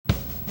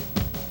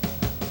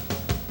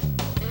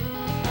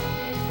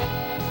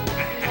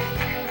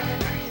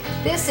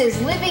This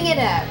is Living It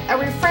Up, a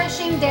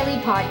refreshing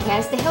daily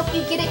podcast to help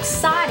you get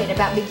excited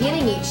about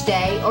beginning each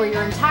day or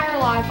your entire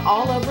life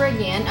all over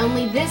again,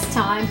 only this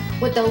time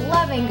with the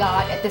loving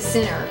God at the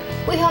center.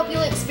 We hope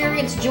you'll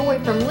experience joy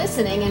from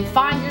listening and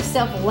find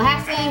yourself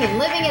laughing and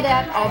living it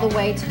up all the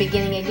way to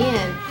beginning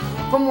again.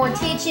 For more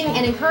teaching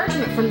and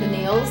encouragement from the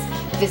Neals,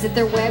 visit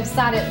their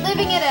website at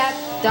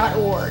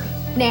livingitup.org.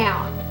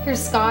 Now,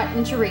 here's Scott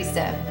and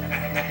Teresa.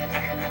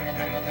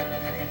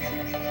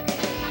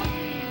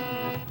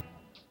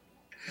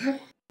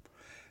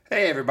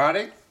 Hey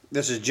everybody,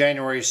 this is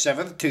January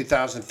 7th,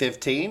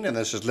 2015, and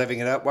this is Living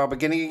It Up While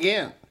Beginning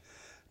Again.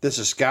 This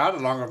is Scott,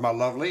 along with my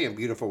lovely and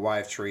beautiful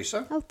wife,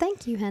 Teresa. Oh,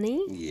 thank you,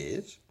 honey.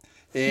 Yes.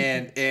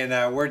 And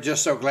we're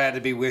just so glad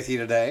to be with you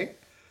today.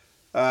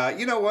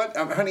 You know what,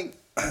 honey,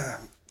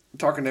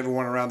 talking to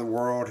everyone around the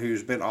world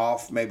who's been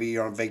off, maybe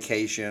on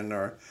vacation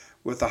or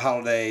with the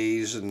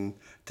holidays and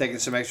taking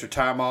some extra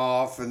time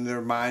off and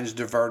their minds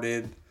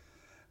diverted.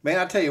 Man,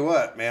 I tell you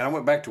what, man, I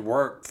went back to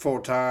work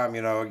full time,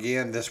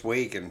 again this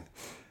week. And,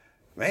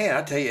 man,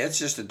 I tell you, it's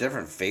just a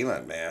different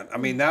feeling, man. I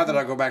mean, now that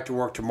I go back to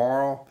work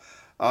tomorrow,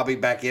 I'll be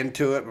back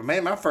into it. But,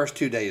 man, my first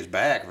 2 days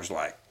back was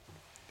like,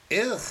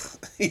 ugh. Oh,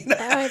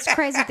 it's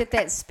crazy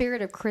that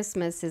spirit of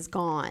Christmas is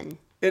gone.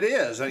 It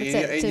is. And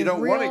you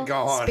don't want it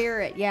gone.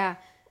 Spirit, yeah.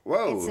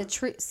 Whoa. It's a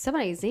true.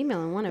 Somebody's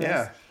emailing one of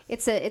us.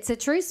 It's a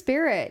true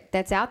spirit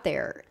that's out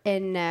there.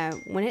 And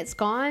when it's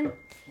gone,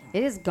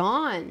 it is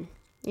gone,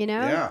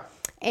 Yeah.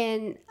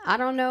 And I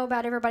don't know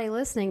about everybody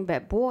listening,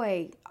 but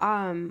boy,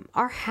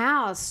 our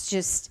house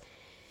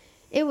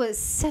it was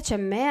such a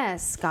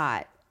mess,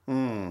 Scott.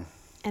 And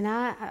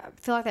I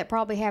feel like that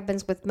probably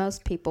happens with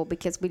most people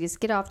because we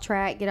just get off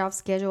track, get off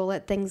schedule,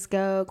 let things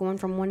go, going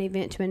from one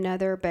event to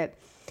another. But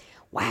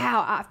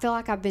wow, I feel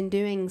like I've been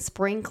doing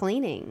spring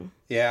cleaning.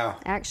 Yeah.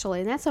 Actually,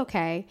 and that's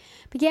okay.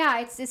 But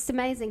yeah, it's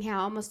amazing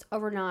how almost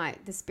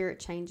overnight the spirit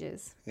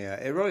changes. Yeah,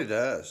 it really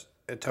does.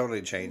 It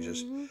totally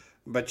changes. Mm-hmm.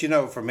 But,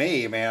 for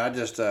me, man,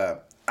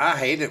 I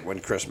hate it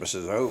when Christmas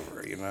is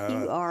over, You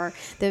are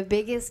the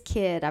biggest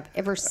kid I've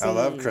ever seen. I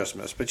love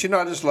Christmas. But,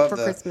 I just love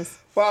Christmas.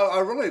 Well, I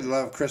really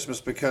love Christmas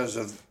because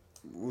of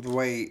the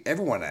way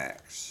everyone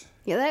acts.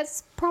 Yeah,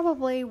 that's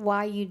probably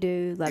why you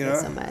do love it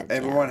so much.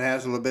 Everyone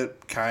has a little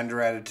bit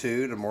kinder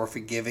attitude, a more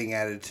forgiving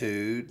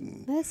attitude.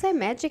 And they say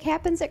magic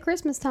happens at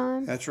Christmas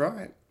time. That's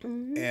right.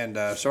 Mm-hmm.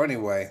 And so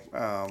anyway,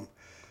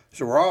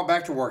 so we're all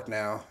back to work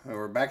now.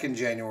 We're back in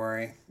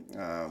January.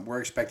 We're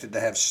expected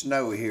to have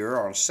snow here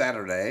on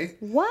Saturday.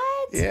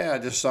 What? Yeah, I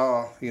just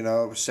saw,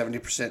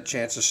 70%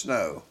 chance of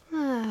snow.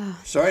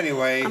 So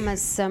anyway. I'm a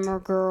summer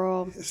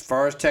girl. As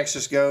far as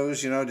Texas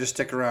goes, just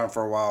stick around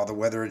for a while. The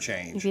weather will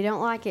change. If you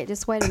don't like it,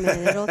 just wait a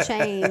minute. It'll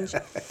change.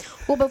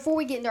 Well, before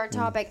we get into our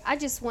topic, I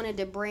just wanted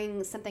to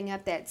bring something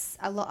up I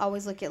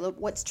always look at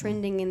what's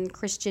trending in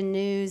Christian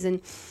news. And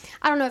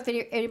I don't know if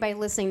anybody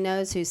listening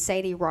knows who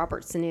Sadie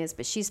Robertson is,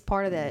 but she's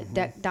part of the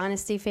Duck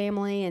Dynasty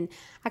family. And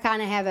I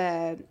kind of have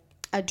a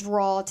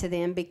draw to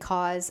them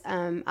because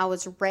I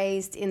was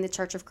raised in the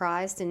Church of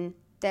Christ, and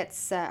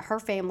that's her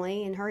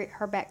family and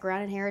her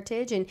background and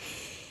heritage. And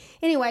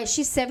anyway,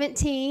 she's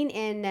 17,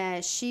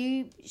 and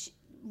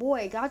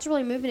boy, God's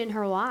really moving in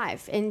her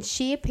life. And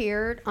she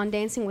appeared on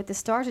Dancing with the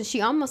Stars, and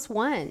she almost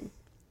won.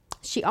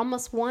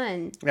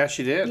 Yeah,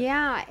 she did.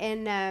 Yeah,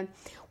 and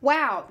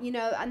wow,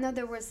 I know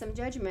there was some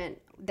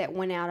judgment that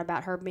went out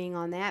about her being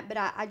on that, but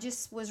I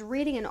just was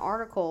reading an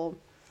article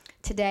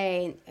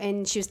today,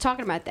 and she was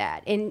talking about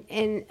that.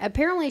 And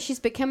apparently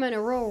she's becoming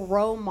a real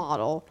role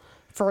model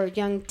for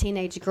young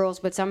teenage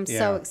girls, which I'm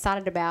so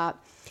excited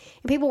about.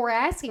 And people were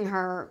asking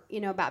her,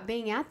 about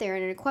being out there.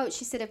 And in a quote,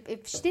 she said,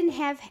 if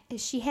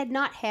she had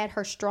not had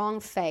her strong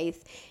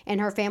faith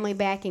and her family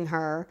backing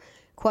her,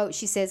 quote,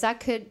 she says, I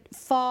could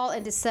fall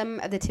into some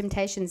of the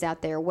temptations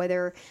out there,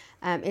 whether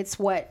it's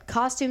what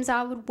costumes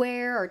I would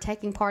wear or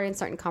taking part in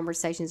certain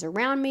conversations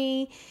around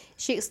me.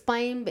 She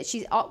explained, but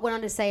she went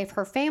on to say if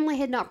her family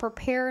had not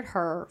prepared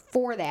her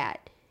for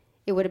that,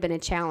 it would have been a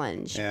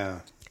challenge. Yeah.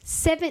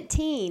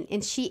 17,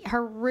 and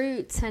her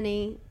roots,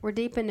 honey, were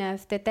deep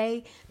enough that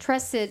they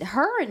trusted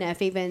her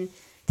enough even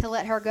to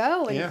let her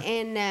go.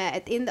 And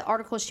in the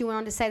article, she went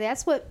on to say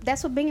that's what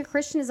being a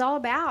Christian is all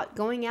about,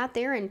 going out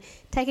there and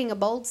taking a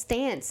bold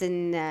stance.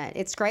 And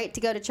it's great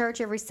to go to church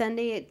every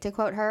Sunday, to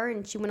quote her.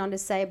 And she went on to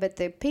say, but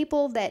the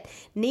people that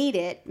need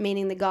it,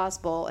 meaning the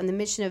gospel and the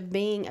mission of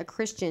being a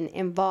Christian,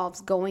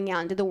 involves going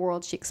out into the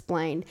world, she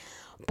explained.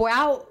 Boy,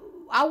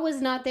 I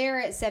was not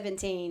there at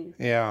 17.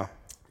 Yeah.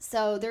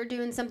 So they're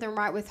doing something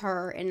right with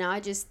her, and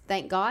I just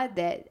thank God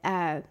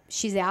that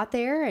she's out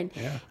there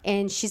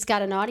and she's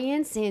got an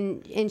audience,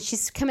 and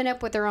she's coming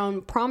up with her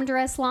own prom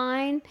dress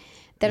line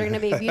that are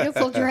going to be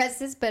beautiful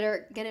dresses, but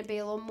are going to be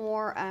a little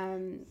more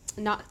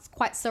not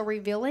quite so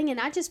revealing. And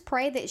I just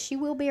pray that she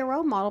will be a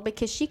role model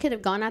because she could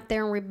have gone out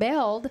there and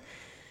rebelled.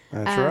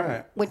 That's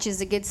right. Which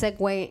is a good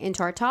segue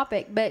into our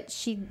topic, but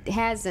she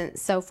hasn't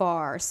so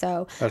far.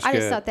 So That's I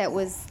just good. thought that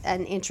was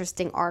an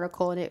interesting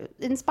article, and it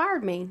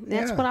inspired me.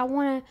 That's what I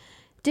want to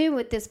do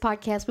with this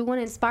podcast. We want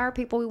to inspire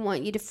people. We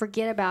want you to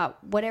forget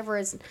about whatever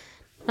is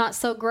not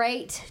so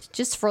great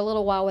just for a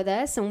little while with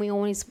us, and we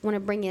always want to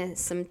bring you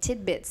some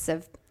tidbits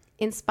of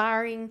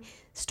inspiring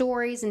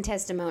stories and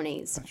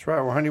testimonies. That's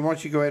right. Well, honey, why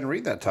don't you go ahead and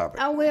read that topic?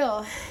 I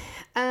will.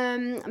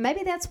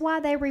 Maybe that's why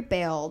they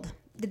rebelled.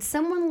 Did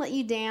someone let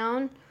you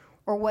down,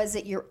 or was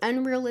it your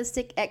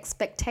unrealistic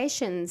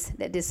expectations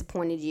that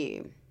disappointed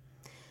you?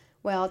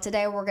 Well,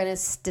 today we're going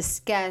to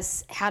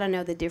discuss how to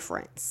know the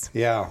difference.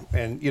 Yeah,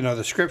 and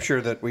the scripture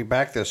that we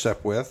back this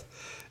up with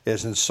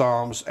is in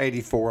Psalms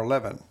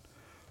 84:11.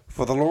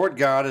 For the Lord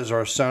God is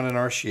our sun and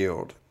our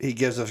shield. He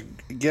gives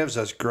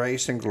us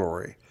grace and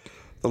glory.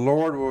 The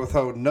Lord will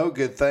withhold no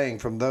good thing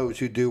from those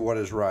who do what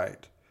is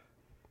right.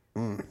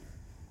 O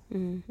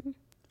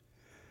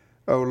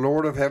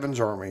Lord of heaven's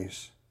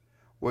armies,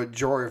 what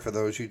joy for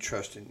those who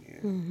trust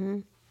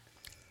in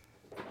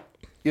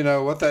you.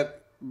 What that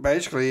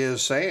basically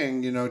is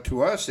saying,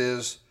 to us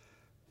is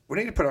we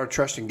need to put our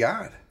trust in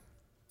God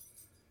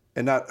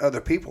and not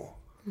other people.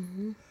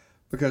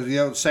 Because,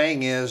 the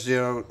saying is,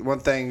 one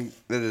thing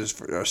that is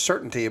a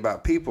certainty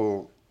about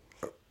people,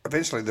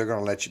 eventually they're going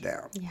to let you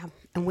down. Yeah,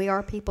 and we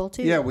are people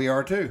too. Yeah, we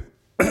are too.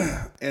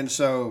 And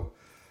so,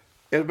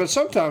 but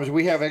sometimes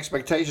we have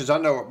expectations. I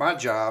know at my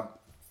job,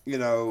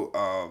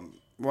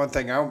 one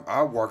thing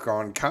I work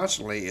on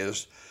constantly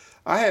is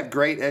I have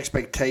great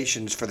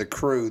expectations for the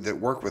crew that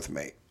work with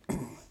me.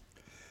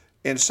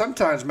 And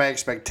sometimes my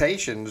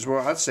expectations,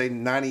 well, I'd say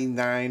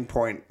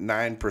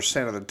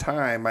 99.9% of the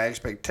time, my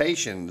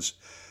expectations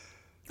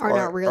are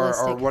not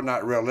realistic. Or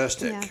not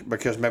realistic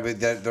because maybe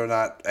they're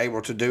not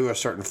able to do a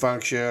certain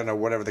function or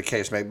whatever the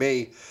case may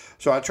be.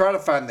 So I try to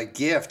find the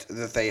gift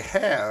that they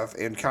have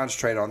and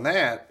concentrate on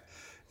that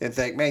and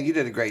think, man, you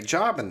did a great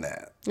job in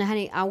that. Now,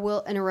 honey, I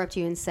will interrupt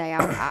you and say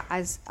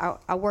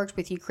I worked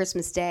with you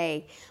Christmas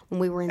Day when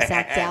we were in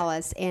South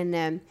Dallas,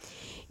 and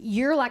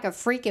you're like a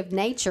freak of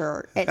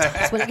nature at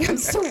times when it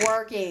comes to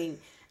working.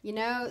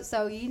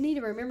 So you need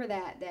to remember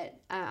that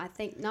I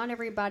think not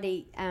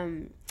everybody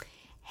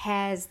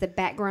has the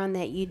background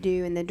that you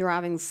do and the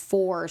driving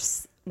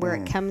force where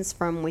it comes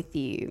from with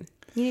you.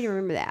 You need to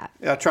remember that.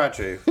 Yeah, I try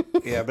to.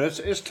 Yeah, but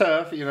it's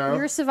tough,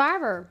 You're a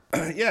survivor.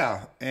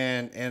 Yeah,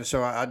 and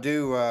so I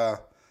do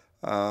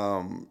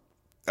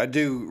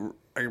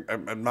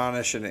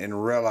admonish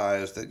and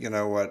realize that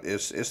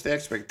it's the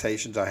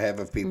expectations I have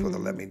of people that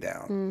let me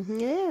down.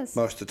 It is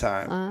most of the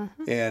time,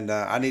 and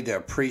I need to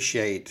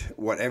appreciate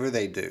whatever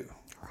they do.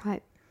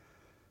 Right.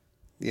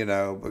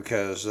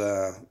 Because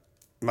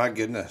my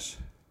goodness,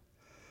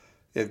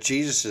 if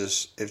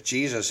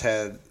Jesus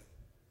had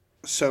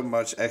so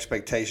much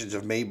expectations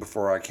of me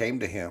before I came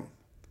to him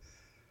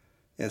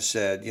and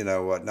said, you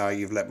know what, now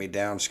you've let me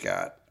down,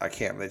 Scott. I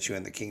can't let you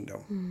in the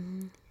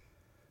kingdom.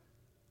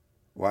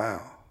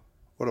 Wow.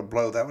 What a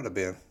blow that would have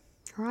been.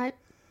 Right.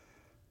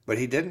 But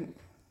he didn't.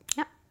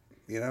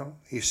 Yeah.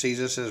 He sees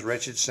us as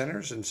wretched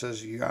sinners and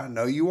says, I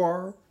know you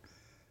are.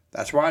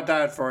 That's why I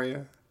died for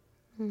you.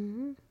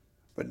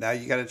 But now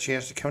you got a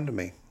chance to come to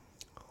me.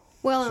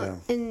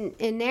 Well, and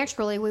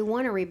naturally we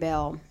want to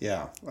rebel.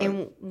 Yeah.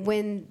 And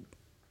when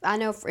I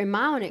know in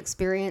my own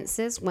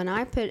experiences, when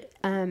I put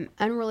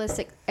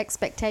unrealistic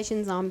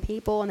expectations on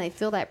people and they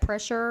feel that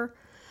pressure,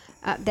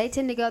 they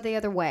tend to go the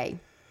other way.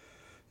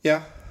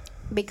 Yeah.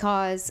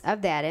 Because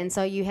of that. And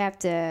so you have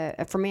to,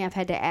 for me, I've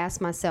had to ask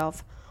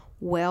myself,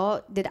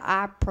 well, did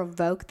I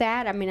provoke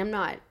that? I mean,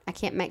 I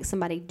can't make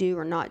somebody do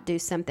or not do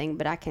something,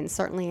 but I can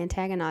certainly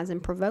antagonize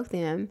and provoke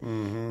them.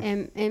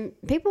 And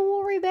people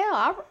will rebel.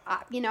 I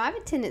have a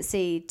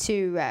tendency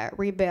to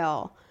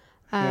rebel.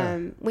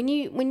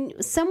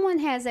 When someone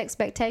has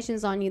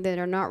expectations on you that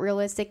are not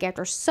realistic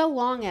after so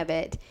long of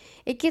it,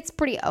 it gets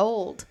pretty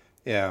old.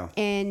 Yeah.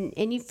 And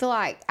you feel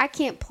like I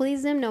can't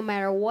please them no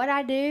matter what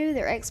I do.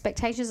 Their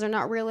expectations are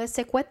not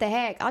realistic. What the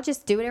heck? I'll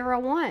just do whatever I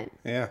want.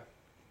 Yeah.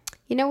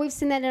 We've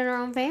seen that in our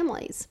own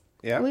families.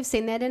 Yeah. We've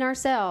seen that in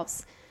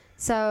ourselves.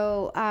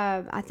 So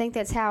I think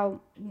that's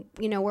how,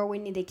 where we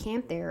need to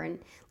camp there and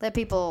let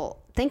people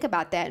think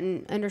about that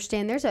and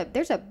understand there's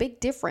a big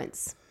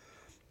difference.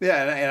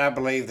 Yeah, and I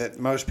believe that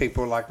most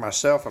people, like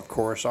myself, of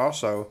course,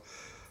 also,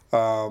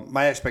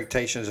 my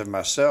expectations of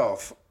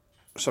myself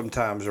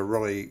sometimes are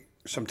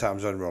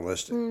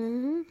unrealistic.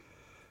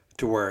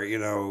 To where,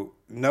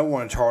 no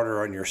one's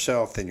harder on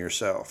yourself than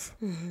yourself.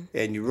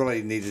 And you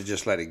really need to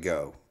just let it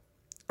go.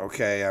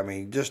 Okay? I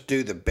mean, just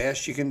do the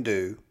best you can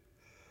do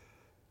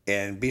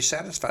and be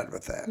satisfied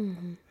with that.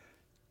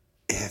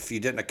 If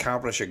you didn't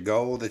accomplish a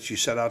goal that you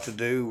set out to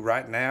do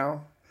right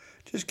now,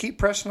 just keep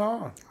pressing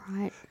on.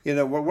 Right.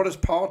 What does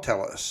Paul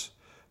tell us?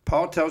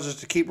 Paul tells us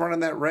to keep running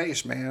that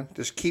race, man.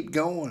 Just keep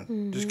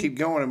going. Just keep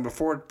going. And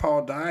before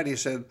Paul died, he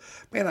said,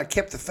 man, I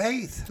kept the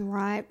faith.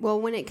 Right. Well,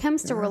 when it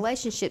comes to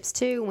relationships,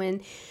 too,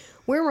 when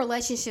we're in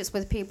relationships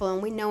with people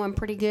and we know them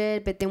pretty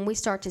good, but then we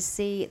start to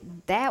see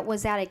that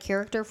was out of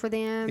character for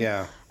them.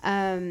 Yeah.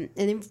 And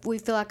then we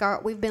feel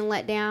like we've been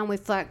let down. We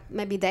feel like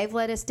maybe they've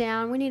let us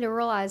down. We need to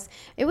realize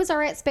it was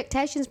our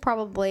expectations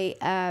probably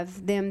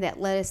of them that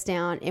let us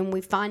down. And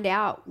we find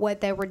out what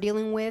they were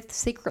dealing with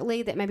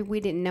secretly that maybe we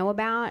didn't know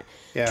about.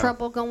 Yeah.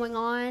 Trouble going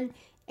on.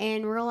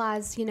 and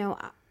realize,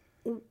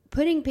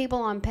 putting people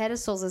on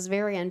pedestals is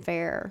very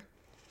unfair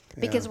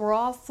because we're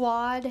all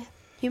flawed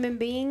human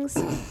beings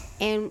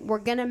and we're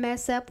going to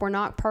mess up. We're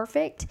not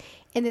perfect.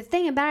 And the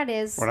thing about it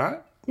is... We're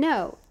not?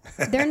 No,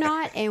 they're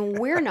not and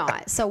we're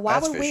not. So why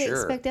That's would for we sure.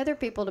 expect other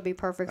people to be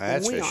perfect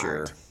That's when we for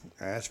aren't? sure.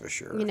 That's for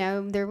sure.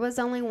 There was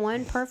only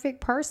one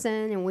perfect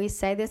person, and we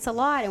say this a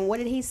lot. And what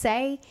did he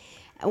say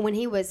when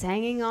he was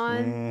hanging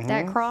on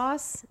that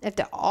cross?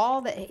 After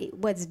all that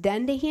was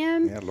done to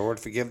him, Yeah, Lord,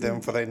 forgive them,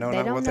 for they know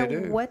not don't what know they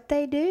do. what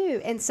they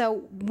do. And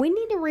so we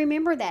need to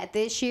remember that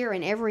this year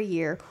and every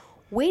year.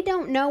 We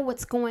don't know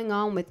what's going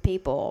on with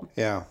people.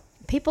 Yeah.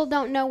 People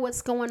don't know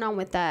what's going on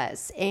with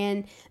us.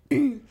 And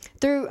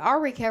through our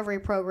recovery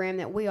program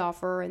that we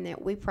offer and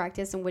that we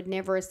practice and would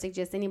never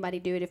suggest anybody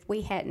do it if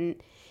we hadn't,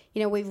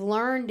 we've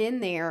learned in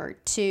there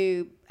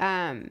to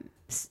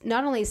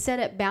not only set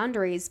up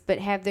boundaries, but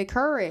have the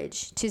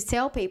courage to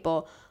tell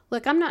people,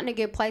 look, I'm not in a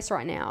good place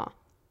right now.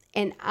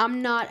 And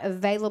I'm not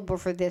available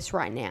for this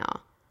right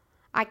now.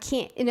 I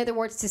can't, in other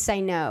words, to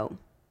say no.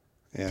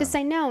 Yeah. To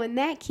say no, and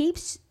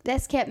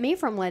that's kept me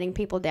from letting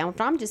people down. If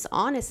I'm just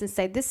honest and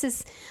say,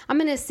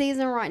 I'm in a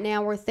season right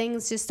now where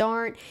things just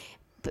aren't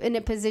in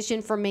a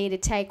position for me to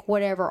take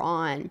whatever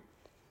on.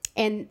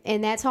 And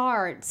that's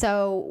hard.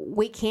 So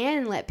we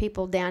can let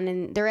people down,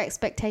 and their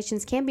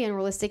expectations can be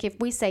unrealistic if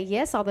we say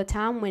yes all the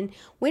time when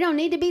we don't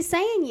need to be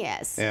saying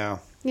yes. Yeah.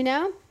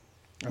 That's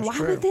Why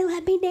true. would they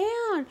let me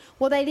down?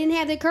 Well, they didn't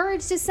have the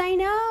courage to say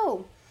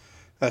no.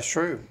 That's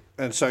true.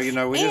 And so, we And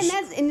just...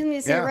 let me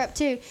just interrupt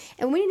too.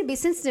 And we need to be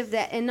sensitive to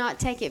that and not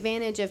take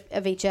advantage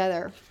of each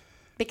other,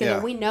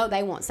 because we know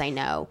they won't say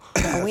no,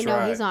 or we know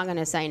right. he's not going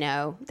to say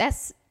no.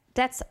 That's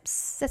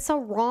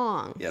so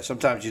wrong. Yeah,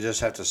 sometimes you just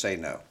have to say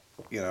no,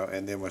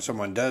 and then when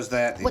someone does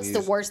that... What's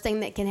the worst thing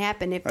that can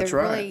happen if they're That's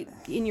right. really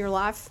in your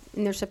life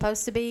and they're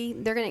supposed to be?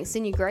 They're going to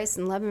extend you grace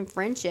and love and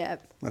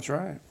friendship. That's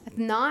right. If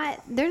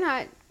not, they're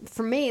not,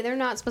 for me, they're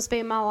not supposed to be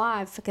in my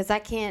life because I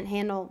can't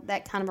handle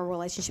that kind of a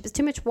relationship. It's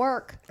too much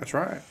work. That's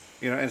right.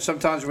 And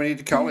sometimes we need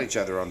to call each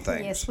other on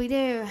things. Yes, we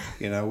do.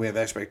 We have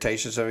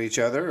expectations of each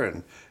other,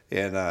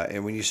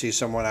 and when you see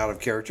someone out of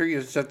character,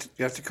 you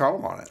have to call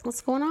them on it.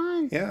 What's going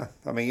on? Yeah.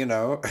 I mean,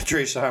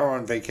 Teresa and I were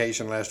on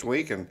vacation last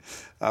week, and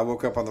I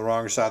woke up on the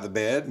wrong side of the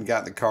bed and got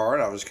in the car,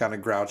 and I was kind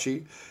of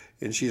grouchy.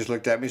 And she just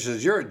looked at me and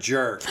says, "You're a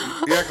jerk.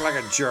 You're acting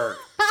like a jerk."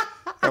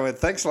 I went,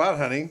 "Thanks a lot,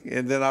 honey."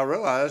 And then I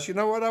realized, you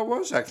know what? I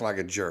was acting like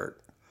a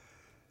jerk.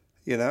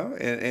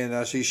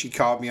 And she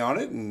called me on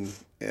it,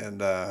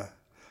 and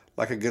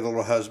like a good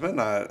little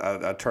husband,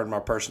 I turned my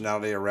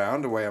personality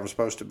around the way I'm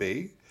supposed to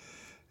be.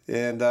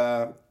 And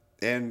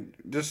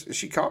just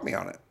she caught me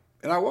on it.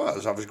 And I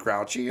was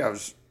grouchy. I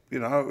was,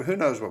 who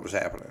knows what was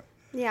happening.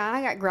 Yeah,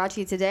 I got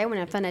grouchy today when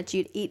I found out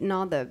you'd eaten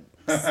all the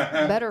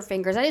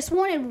Butterfingers. I just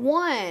wanted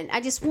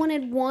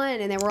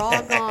one, and they were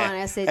all gone.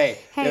 I said, Hey,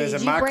 it was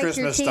did in you my break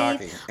Christmas your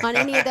stocking. teeth on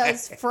any of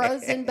those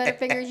frozen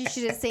Butterfingers? You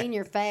should have seen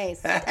your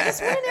face. I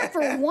just wanted them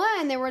for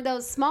one. There were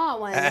those small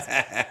ones.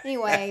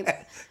 Anyway,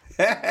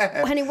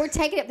 honey, we're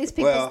taking up these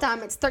people's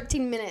time. It's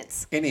 13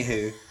 minutes.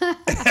 Anywho,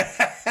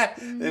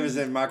 it was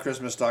in my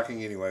Christmas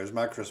stocking anyway. It was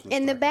my Christmas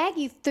And the stocking. bag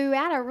you threw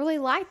out, I really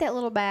liked that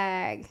little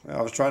bag.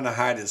 I was trying to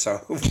hide it so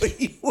hopefully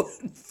you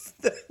wouldn't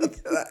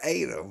that I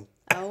ate them.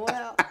 Oh,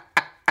 well.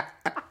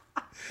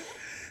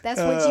 That's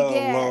what you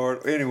get. Oh,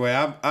 Lord. Anyway,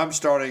 I'm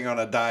starting on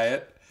a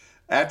diet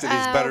after these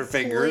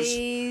Butterfingers.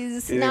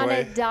 Please, Anyway. not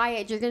a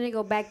diet. You're going to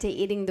go back to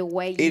eating the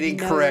way you Eating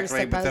know correctly,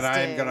 you're but then I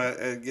am to. going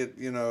to get,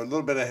 a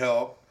little bit of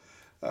help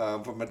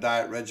from a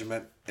diet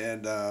regimen.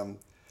 And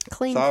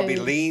Clean so I'll food. be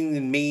lean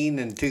and mean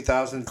in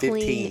 2015.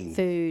 Clean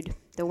food.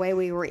 The way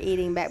we were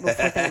eating back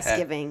before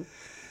Thanksgiving.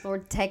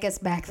 Lord, take us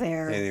back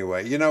there.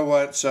 Anyway, you know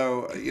what?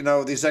 So,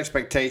 these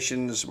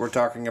expectations we're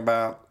talking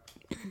about,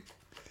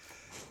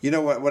 you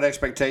know what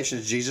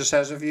expectations Jesus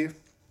has of you?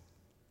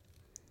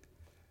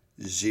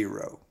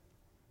 0.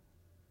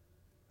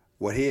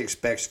 What he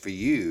expects for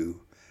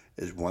you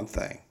is one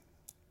thing,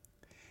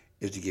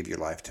 is to give your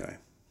life to him.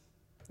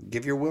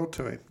 Give your will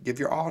to him. Give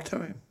your all to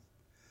him.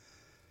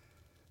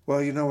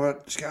 Well, you know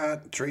what,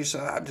 Scott,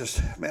 Teresa,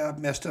 I've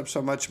messed up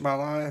so much in my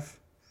life.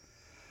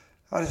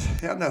 I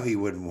know he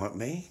wouldn't want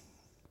me.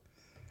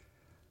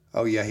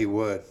 Oh, yeah, he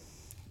would.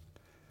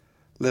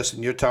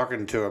 Listen, you're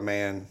talking to a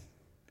man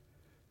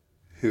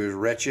who is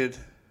wretched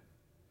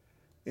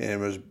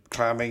and was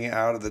climbing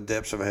out of the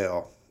depths of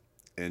hell,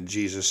 and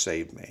Jesus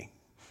saved me.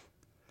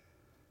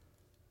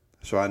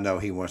 So I know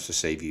he wants to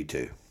save you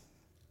too.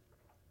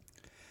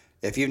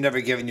 If you've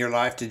never given your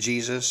life to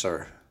Jesus,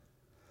 or,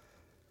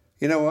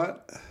 you know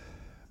what?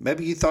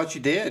 Maybe you thought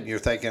you did, and you're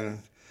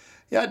thinking,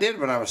 yeah, I did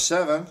when I was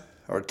 7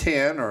 or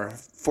 10 or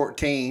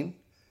 14.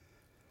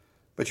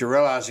 But you're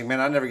realizing,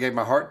 man, I never gave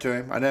my heart to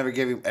him. I never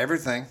gave him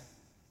everything.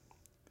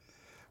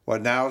 Well,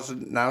 now's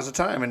the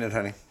time, isn't it,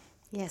 honey?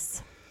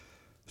 Yes.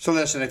 So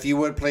listen, if you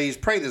would please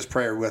pray this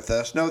prayer with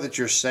us. Know that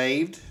you're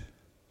saved.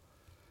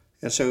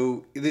 And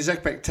so these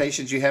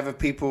expectations you have of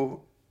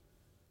people,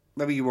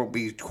 maybe you won't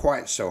be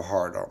quite so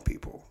hard on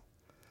people.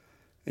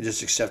 And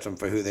just accept them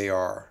for who they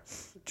are.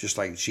 just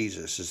like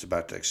Jesus is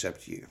about to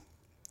accept you.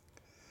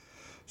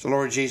 So,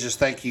 Lord Jesus,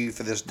 thank you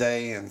for this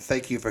day, and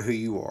thank you for who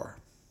you are.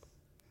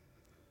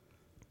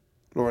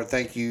 Lord,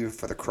 thank you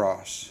for the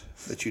cross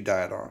that you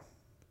died on,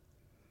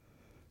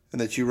 and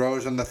that you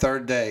rose on the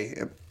third day.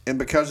 And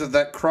because of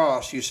that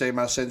cross, you say,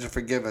 my sins are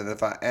forgiven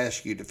if I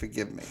ask you to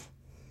forgive me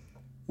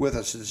with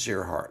a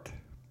sincere heart.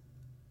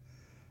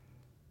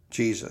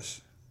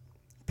 Jesus,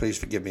 please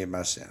forgive me of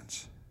my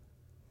sins.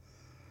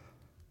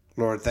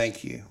 Lord,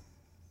 thank you.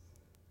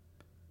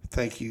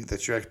 Thank you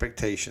that your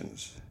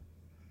expectations,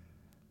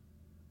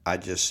 I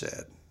just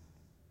said,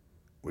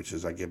 which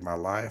is I give my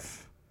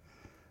life,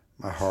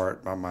 my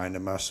heart, my mind,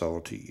 and my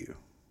soul to you.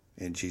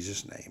 In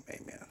Jesus' name,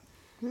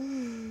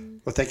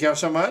 amen. Well, thank you all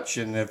so much.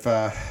 And if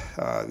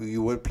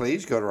you would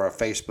please go to our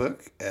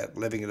Facebook at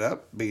Living It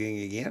Up,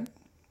 Beginning Again.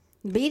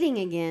 Beating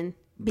again.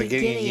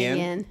 Beginning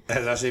again.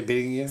 Did I say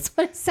beginning again? That's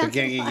what it sounds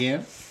Beginning like.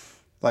 Again.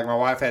 Like my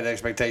wife had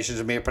expectations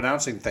of me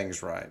pronouncing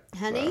things right.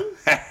 Honey?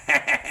 So.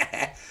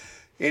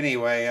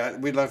 Anyway,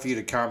 we'd love for you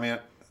to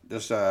comment.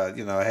 Just,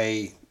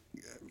 hey,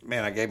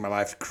 man, I gave my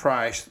life to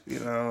Christ,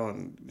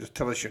 and just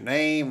tell us your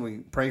name. We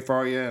pray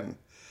for you.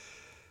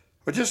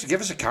 But just give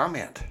us a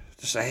comment.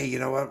 Just say, hey, you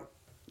know what?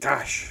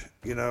 Gosh,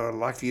 I'd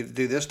like for you to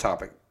do this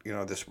topic,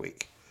 this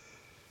week.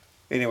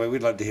 Anyway,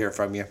 we'd love to hear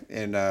from you.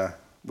 And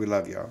we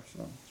love y'all.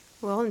 So.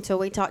 Well, until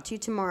we talk to you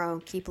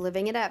tomorrow, keep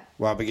living it up.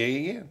 Well,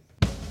 beginning again.